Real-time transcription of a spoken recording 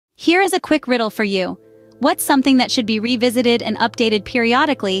Here is a quick riddle for you. What's something that should be revisited and updated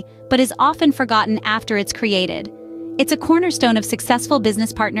periodically, but is often forgotten after it's created? It's a cornerstone of successful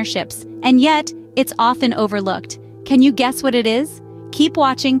business partnerships, and yet, it's often overlooked. Can you guess what it is? Keep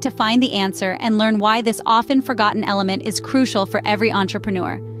watching to find the answer and learn why this often forgotten element is crucial for every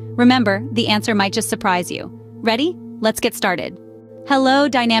entrepreneur. Remember, the answer might just surprise you. Ready? Let's get started. Hello,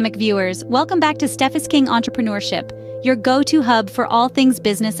 dynamic viewers. Welcome back to StephIsKING Entrepreneurship, your go-to hub for all things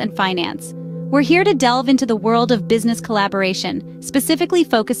business and finance. We're here to delve into the world of business collaboration, specifically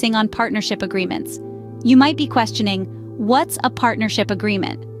focusing on partnership agreements. You might be questioning, what's a partnership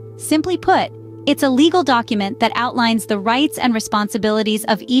agreement? Simply put, it's a legal document that outlines the rights and responsibilities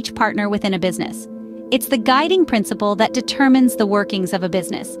of each partner within a business. It's the guiding principle that determines the workings of a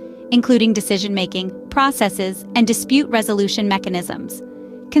business, including decision-making, processes, and dispute resolution mechanisms.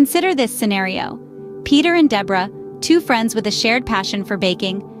 Consider this scenario. Peter and Deborah, two friends with a shared passion for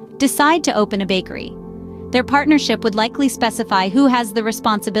baking, decide to open a bakery. Their partnership would likely specify who has the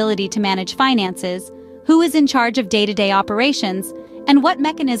responsibility to manage finances, who is in charge of day-to-day operations, and what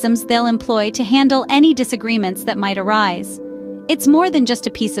mechanisms they'll employ to handle any disagreements that might arise. It's more than just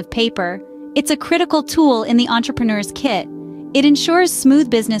a piece of paper. It's a critical tool in the entrepreneur's kit. It ensures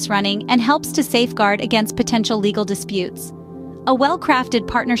smooth business running and helps to safeguard against potential legal disputes. A well-crafted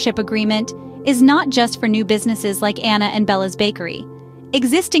partnership agreement is not just for new businesses like Anna and Bella's Bakery.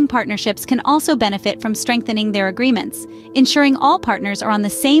 Existing partnerships can also benefit from strengthening their agreements, ensuring all partners are on the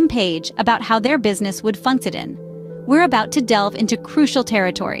same page about how their business would function. We're about to delve into crucial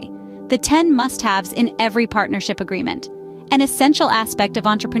territory, the 10 must-haves in every partnership agreement, an essential aspect of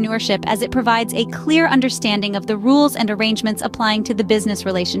entrepreneurship as it provides a clear understanding of the rules and arrangements applying to the business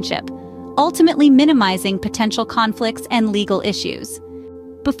relationship, ultimately minimizing potential conflicts and legal issues.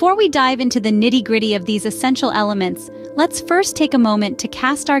 Before we dive into the nitty-gritty of these essential elements, let's first take a moment to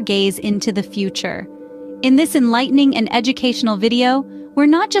cast our gaze into the future. In this enlightening and educational video, we're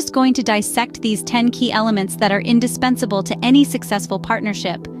not just going to dissect these 10 key elements that are indispensable to any successful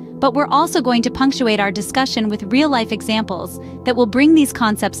partnership, but we're also going to punctuate our discussion with real-life examples that will bring these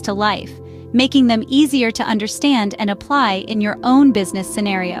concepts to life, making them easier to understand and apply in your own business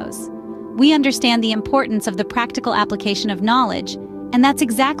scenarios. We understand the importance of the practical application of knowledge, and that's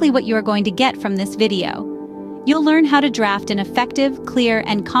exactly what you are going to get from this video. You'll learn how to draft an effective, clear,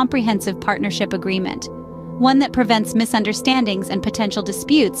 and comprehensive partnership agreement, one that prevents misunderstandings and potential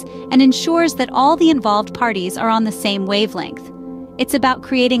disputes and ensures that all the involved parties are on the same wavelength. It's about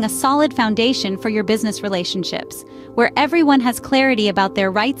creating a solid foundation for your business relationships, where everyone has clarity about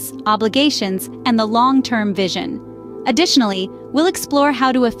their rights, obligations, and the long-term vision. Additionally, we'll explore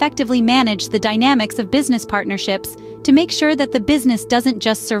how to effectively manage the dynamics of business partnerships to make sure that the business doesn't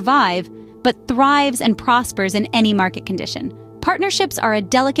just survive, but thrives and prospers in any market condition. Partnerships are a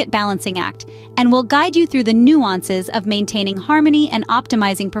delicate balancing act, and will guide you through the nuances of maintaining harmony and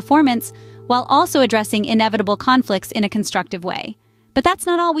optimizing performance, while also addressing inevitable conflicts in a constructive way. But that's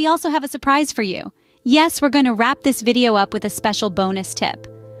not all, we also have a surprise for you. Yes, we're going to wrap this video up with a special bonus tip.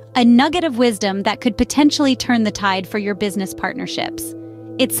 A nugget of wisdom that could potentially turn the tide for your business partnerships.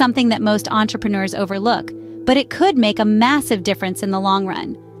 It's something that most entrepreneurs overlook, but it could make a massive difference in the long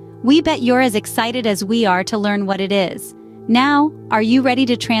run. We bet you're as excited as we are to learn what it is. Now, are you ready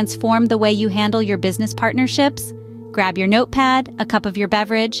to transform the way you handle your business partnerships? Grab your notepad, a cup of your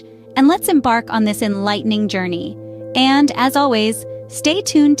beverage, and let's embark on this enlightening journey. And, as always, stay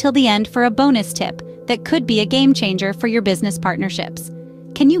tuned till the end for a bonus tip that could be a game changer for your business partnerships.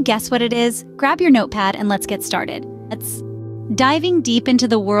 Can you guess what it is? Grab your notepad and let's get started. Diving deep into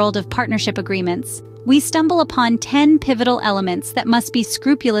the world of partnership agreements, we stumble upon 10 pivotal elements that must be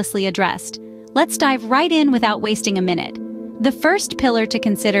scrupulously addressed. Let's dive right in without wasting a minute. The first pillar to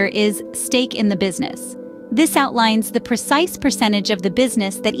consider is stake in the business. This outlines the precise percentage of the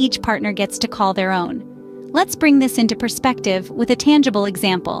business that each partner gets to call their own. Let's bring this into perspective with a tangible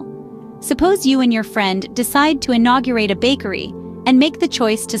example. Suppose you and your friend decide to inaugurate a bakery and make the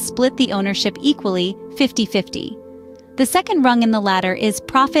choice to split the ownership equally, 50-50. The second rung in the ladder is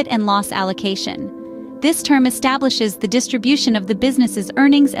profit and loss allocation. This term establishes the distribution of the business's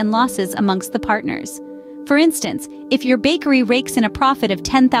earnings and losses amongst the partners. For instance, if your bakery rakes in a profit of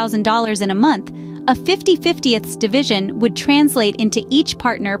 $10,000 in a month, a 50-50th division would translate into each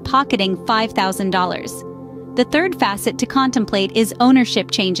partner pocketing $5,000. The third facet to contemplate is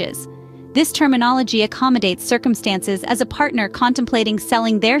ownership changes. This terminology accommodates circumstances as a partner contemplating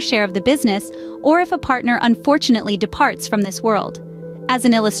selling their share of the business, or if a partner unfortunately departs from this world. As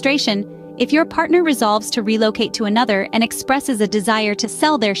an illustration, if your partner resolves to relocate to another and expresses a desire to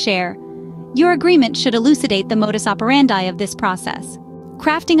sell their share, your agreement should elucidate the modus operandi of this process.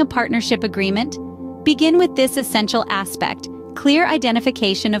 Crafting a partnership agreement. Begin with this essential aspect: clear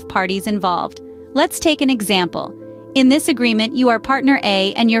identification of parties involved. Let's take an example. In this agreement, you are partner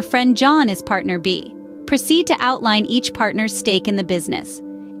A and your friend John is partner B. Proceed to outline each partner's stake in the business.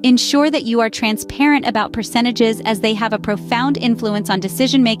 Ensure that you are transparent about percentages, as they have a profound influence on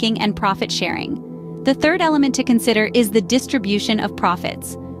decision-making and profit sharing. The third element to consider is the distribution of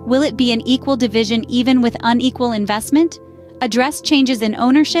profits. Will it be an equal division even with unequal investment? Address changes in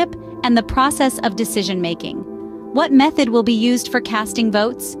ownership and the process of decision-making. What method will be used for casting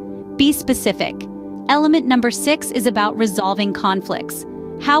votes? Be specific. Element number 6 is about resolving conflicts.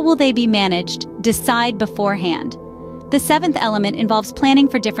 How will they be managed? Decide beforehand. The 7th element involves planning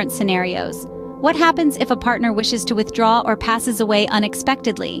for different scenarios. What happens if a partner wishes to withdraw or passes away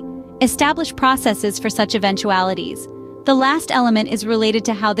unexpectedly? Establish processes for such eventualities. The last element is related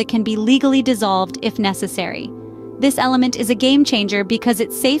to how they can be legally dissolved if necessary. This element is a game changer because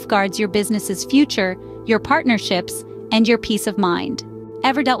it safeguards your business's future, your partnerships, and your peace of mind.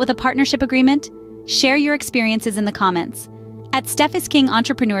 Ever dealt with a partnership agreement? Share your experiences in the comments. At StephIsKING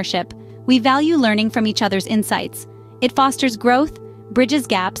Entrepreneurship, we value learning from each other's insights. It fosters growth, bridges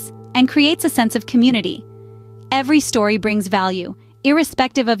gaps, and creates a sense of community. Every story brings value,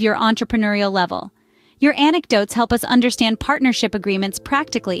 irrespective of your entrepreneurial level. Your anecdotes help us understand partnership agreements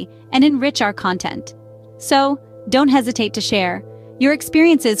practically and enrich our content. So, don't hesitate to share. Your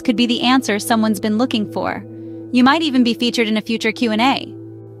experiences could be the answer someone's been looking for. You might even be featured in a future Q&A.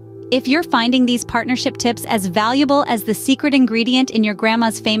 If you're finding these partnership tips as valuable as the secret ingredient in your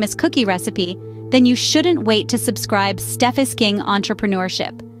grandma's famous cookie recipe, then you shouldn't wait to subscribe to StephIsKING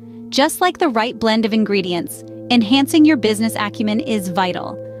Entrepreneurship. Just like the right blend of ingredients, enhancing your business acumen is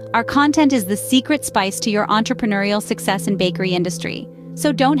vital. Our content is the secret spice to your entrepreneurial success in bakery industry.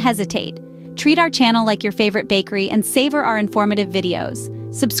 So don't hesitate. Treat our channel like your favorite bakery and savor our informative videos.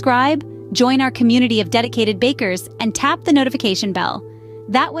 Subscribe, join our community of dedicated bakers, and tap the notification bell.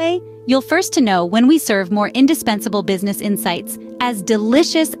 That way, you'll first to know when we serve more indispensable business insights, as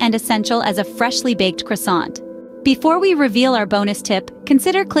delicious and essential as a freshly baked croissant. Before we reveal our bonus tip,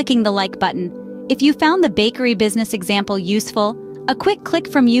 consider clicking the like button. If you found the bakery business example useful, a quick click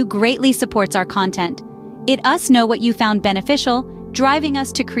from you greatly supports our content. It us know what you found beneficial, driving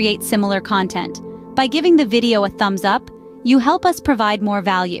us to create similar content. By giving the video a thumbs up, you help us provide more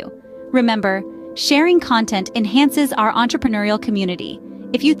value. Remember, sharing content enhances our entrepreneurial community.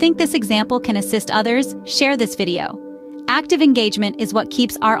 If you think this example can assist others, share this video. Active engagement is what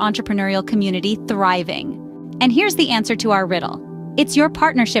keeps our entrepreneurial community thriving. And here's the answer to our riddle. It's your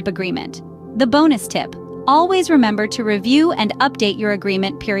partnership agreement. The bonus tip: always remember to review and update your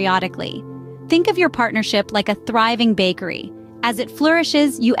agreement periodically. Think of your partnership like a thriving bakery. As it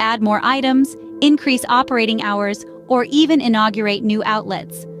flourishes, you add more items, increase operating hours, or even inaugurate new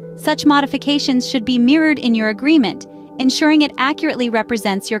outlets. Such modifications should be mirrored in your agreement, ensuring it accurately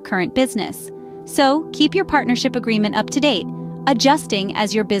represents your current business. So, keep your partnership agreement up to date, adjusting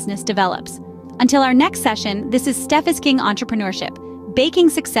as your business develops. Until our next session, this is StephIsKING Entrepreneurship, baking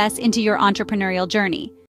success into your entrepreneurial journey.